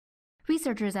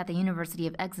Researchers at the University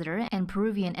of Exeter and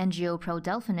Peruvian NGO Pro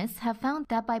Delphinis have found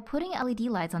that by putting LED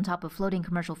lights on top of floating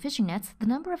commercial fishing nets, the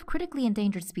number of critically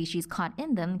endangered species caught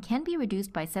in them can be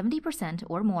reduced by 70%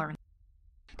 or more.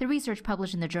 The research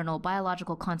published in the journal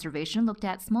Biological Conservation looked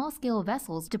at small-scale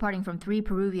vessels departing from 3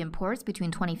 Peruvian ports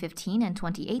between 2015 and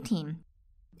 2018.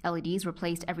 LEDs were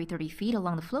placed every 30 feet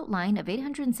along the float line of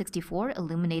 864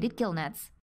 illuminated gill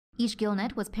nets. Each gill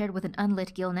net was paired with an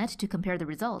unlit gill net to compare the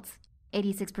results.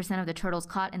 86% of the turtles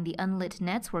caught in the unlit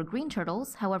nets were green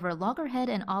turtles, however, loggerhead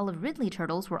and olive ridley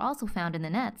turtles were also found in the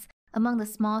nets. Among the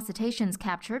small cetaceans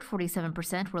captured,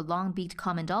 47% were long-beaked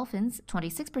common dolphins,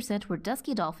 26% were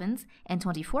dusky dolphins, and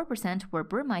 24% were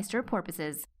burmeister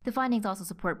porpoises. The findings also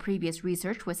support previous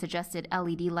research which suggested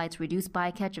LED lights reduce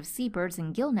bycatch of seabirds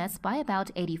and gill nets by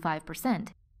about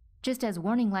 85%. Just as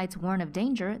warning lights warn of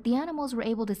danger, the animals were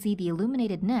able to see the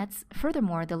illuminated nets.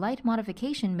 Furthermore, the light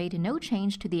modification made no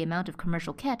change to the amount of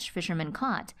commercial catch fishermen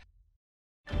caught.